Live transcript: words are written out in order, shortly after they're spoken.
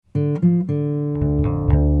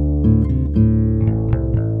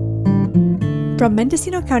From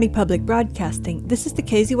Mendocino County Public Broadcasting, this is the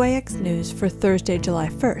KZYX News for Thursday, July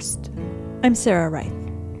 1st. I'm Sarah Wright.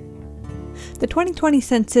 The 2020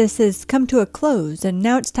 census has come to a close, and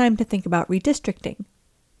now it's time to think about redistricting.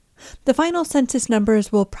 The final census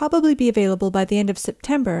numbers will probably be available by the end of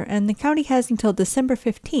September, and the county has until December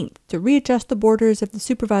 15th to readjust the borders of the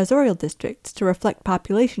supervisorial districts to reflect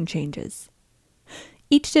population changes.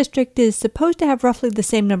 Each district is supposed to have roughly the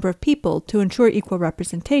same number of people to ensure equal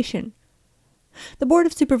representation. The Board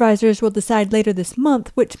of Supervisors will decide later this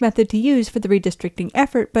month which method to use for the redistricting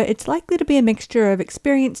effort, but it's likely to be a mixture of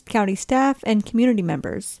experienced county staff and community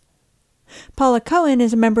members. Paula Cohen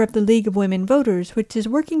is a member of the League of Women Voters, which is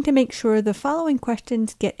working to make sure the following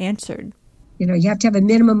questions get answered. You have to have a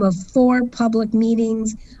minimum of 4 public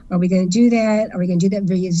meetings. Are we going to do that? Are we going to do that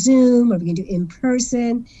via Zoom? Are we going to do in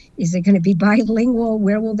person? Is it going to be bilingual?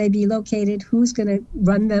 Where will they be located? Who's going to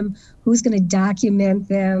run them? Who's going to document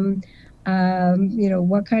them?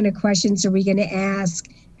 What kind of questions are we going to ask?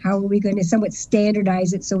 How are we going to somewhat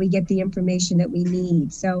standardize it so we get the information that we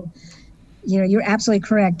need? So, you're absolutely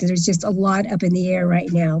correct. There's just a lot up in the air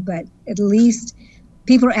right now, but at least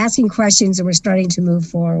people are asking questions and we're starting to move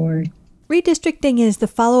forward. Redistricting is the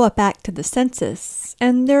follow-up act to the census,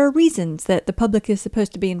 and there are reasons that the public is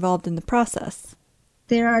supposed to be involved in the process.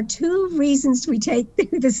 There are 2 reasons we take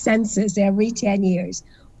through the census every 10 years.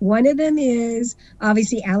 One of them is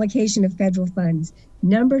obviously allocation of federal funds.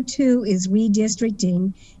 Number 2 is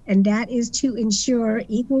redistricting, and that is to ensure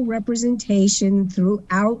equal representation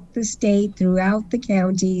throughout the state, throughout the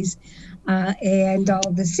counties, and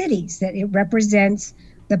all the cities, that it represents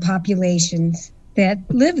the populations that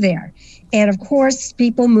live there. And of course,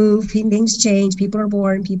 people move, things change, people are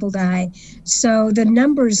born, people die. So the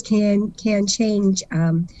numbers can change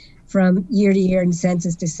from year to year and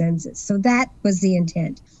census to census. So that was the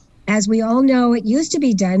intent. As we all know, it used to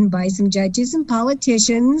be done by some judges and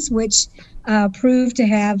politicians, which proved to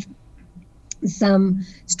have some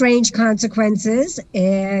strange consequences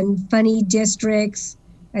and funny districts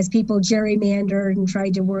as people gerrymandered and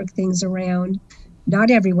tried to work things around. Not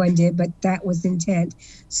everyone did, but that was the intent.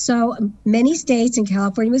 So many states, and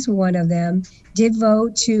California was one of them, did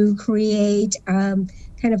vote to create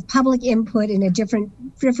kind of public input in a different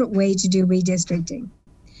way to do redistricting.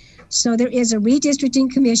 So there is a redistricting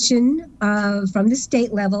commission from the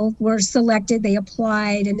state level, were selected, they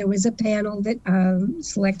applied, and there was a panel that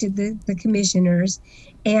selected the commissioners.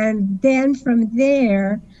 And then from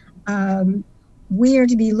there, we are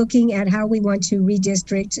to be looking at how we want to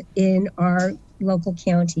redistrict in our local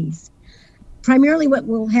counties. Primarily what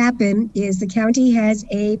will happen is the county has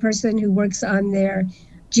a person who works on their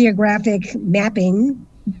geographic mapping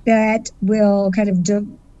that will kind of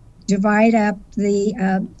divide up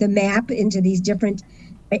the map into these different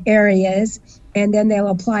areas, and then they'll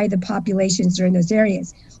apply the populations during those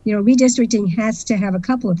areas. Redistricting has to have a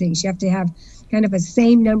couple of things. You have to have kind of a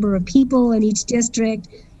same number of people in each district.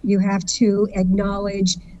 You have to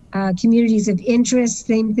acknowledge communities of interest,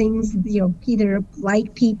 same things, either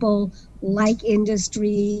like people, like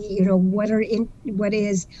industry, what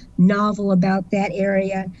is novel about that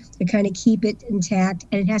area to kind of keep it intact.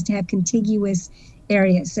 And it has to have contiguous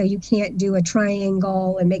areas. So you can't do a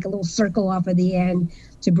triangle and make a little circle off of the end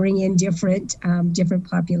to bring in different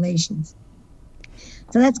populations.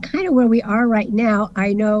 So that's kind of where we are right now.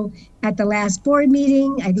 I know at the last board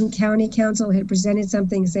meeting, I think county council had presented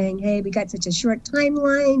something saying, hey, we got such a short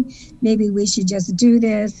timeline, maybe we should just do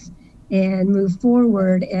this and move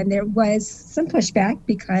forward. And there was some pushback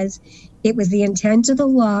because it was the intent of the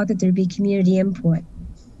law that there be community input.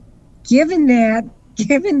 Given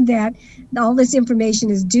that all this information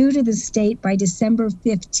is due to the state by December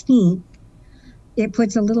 15th, it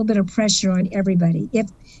puts a little bit of pressure on everybody.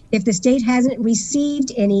 If the state hasn't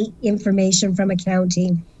received any information from a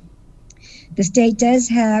county, the state does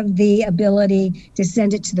have the ability to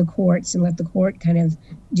send it to the courts and let the court kind of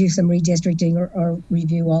do some redistricting or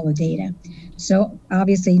review all the data. So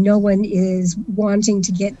obviously no one is wanting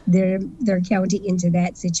to get their county into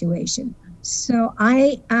that situation. So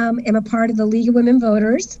I am a part of the League of Women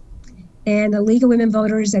Voters, and the League of Women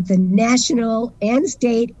Voters at the national and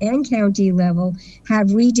state and county level have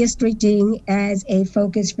redistricting as a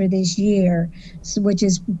focus for this year, which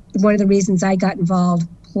is one of the reasons I got involved,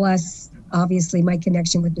 plus obviously my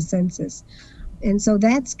connection with the census. And so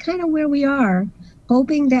that's kind of where we are,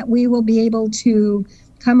 hoping that we will be able to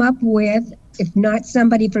come up with, if not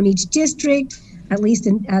somebody from each district, at least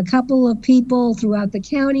a couple of people throughout the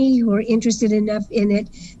county who are interested enough in it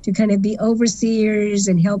to kind of be overseers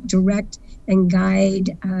and help direct and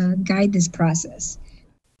guide this process.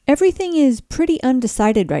 Everything is pretty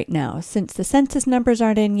undecided right now since the census numbers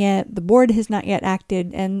aren't in yet, the board has not yet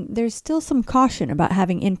acted, and there's still some caution about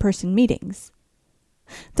having in-person meetings.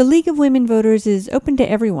 The League of Women Voters is open to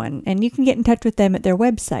everyone, and you can get in touch with them at their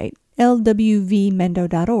website,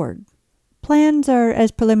 lwvmendo.org. Plans are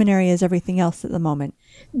as preliminary as everything else at the moment.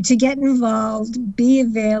 To get involved, be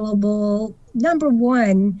available. Number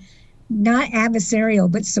one, not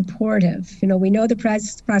adversarial, but supportive. We know the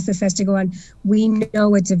process has to go on. We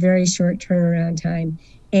know it's a very short turnaround time.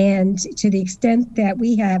 And to the extent that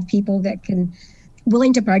we have people that can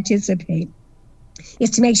willing to participate,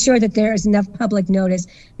 is to make sure that there is enough public notice,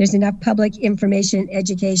 there's enough public information,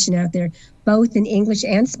 education out there, both in English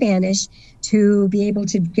and Spanish, to be able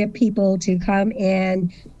to get people to come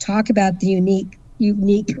and talk about the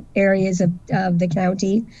unique areas of the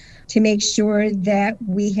county, to make sure that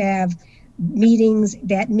we have meetings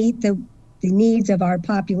that meet the needs of our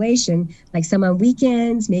population, like some on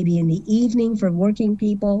weekends, maybe in the evening for working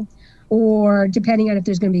people, or depending on if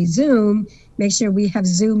there's going to be Zoom, make sure we have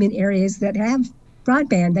Zoom in areas that have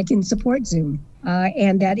broadband that can support Zoom,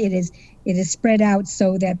 and that it is spread out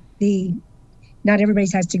so that not everybody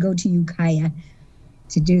has to go to Ukiah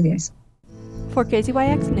to do this. For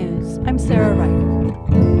KZYX News, I'm Sarah Wright.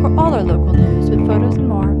 For all our local news with photos and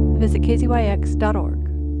more, visit kzyx.org.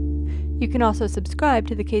 You can also subscribe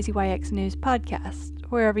to the KZYX News podcast,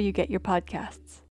 wherever you get your podcasts.